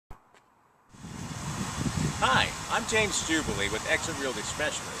I'm James Jubilee with Exit Realty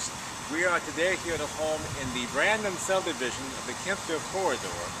Specialist. We are today here at a home in the Brandon subdivision of the Kempsville corridor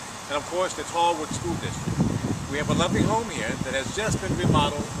and of course the Tallwood School District. We have a lovely home here that has just been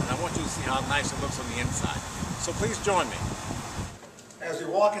remodeled and I want you to see how nice it looks on the inside. So please join me. As we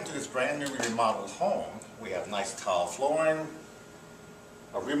walk into this brand new remodeled home, we have nice tile flooring,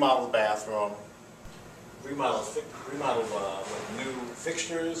 a remodeled bathroom, remodeled with new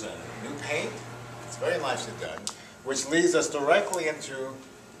fixtures and new paint. It's very nicely done, which leads us directly into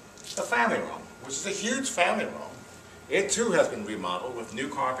the family room, which is a huge family room. It too has been remodeled with new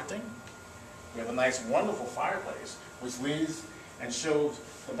carpeting. We have a nice, wonderful fireplace, which leads and shows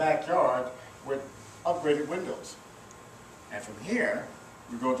the backyard with upgraded windows. And from here,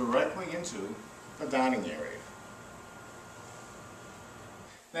 we go directly into the dining area.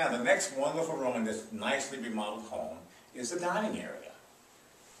 Now, the next wonderful room in this nicely remodeled home is the dining area.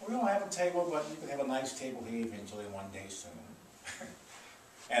 We don't have a table, but you can have a nice table here eventually one day soon.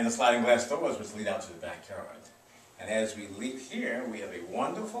 And the sliding glass doors which lead out to the backyard. And as we leave here, we have a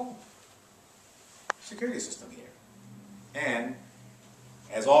wonderful security system here. And,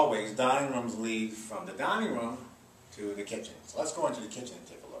 as always, dining rooms lead from the dining room to the kitchen. So let's go into the kitchen and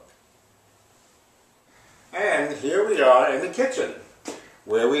take a look. And here we are in the kitchen,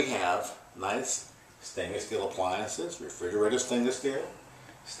 where we have nice stainless steel appliances, refrigerator stainless steel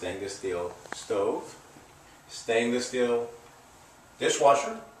stove, stainless steel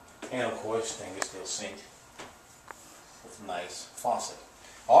dishwasher, and of course stainless steel sink with a nice faucet.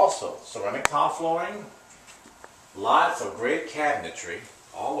 Also, ceramic tile flooring, lots of great cabinetry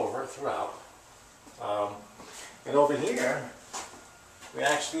all over throughout. And over here, we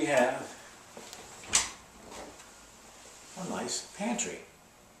actually have a nice pantry,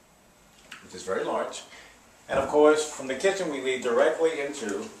 which is very large. And of course, from the kitchen we lead directly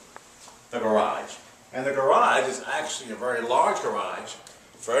into the garage. And the garage is actually a very large garage,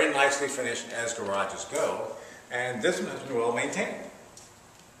 very nicely finished as garages go, and this one has been well maintained.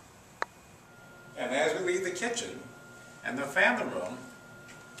 And as we leave the kitchen and the family room,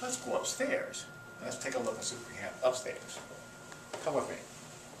 let's go upstairs. Let's take a look and see what we have upstairs. Come with me.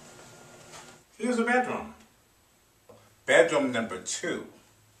 Here's the bedroom. Bedroom number 2.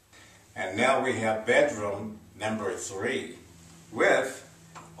 And now we have bedroom number 3 with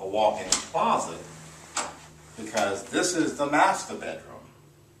a walk-in closet, because this is the master bedroom.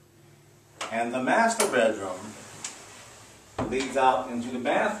 And the master bedroom leads out into the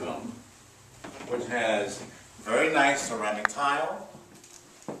bathroom, which has very nice ceramic tile.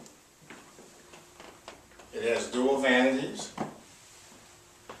 It has dual vanities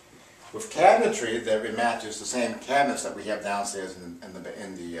with cabinetry that matches the same cabinets that we have downstairs in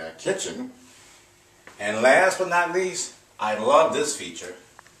the kitchen. And last but not least, I love this feature.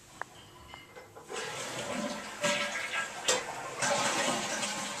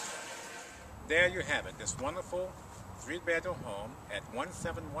 There you have it, this wonderful 3-bedroom home at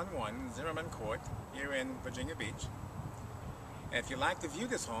 1711 Zimmerman Court here in Virginia Beach. And if you'd like to view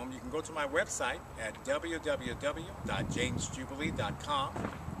this home, you can go to my website at www.jamesjubilee.com,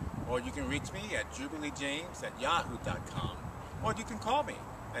 or you can reach me at jubileejames@yahoo.com, or you can call me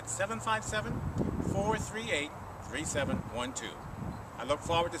at 757-438-3712. I look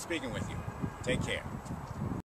forward to speaking with you. Take care.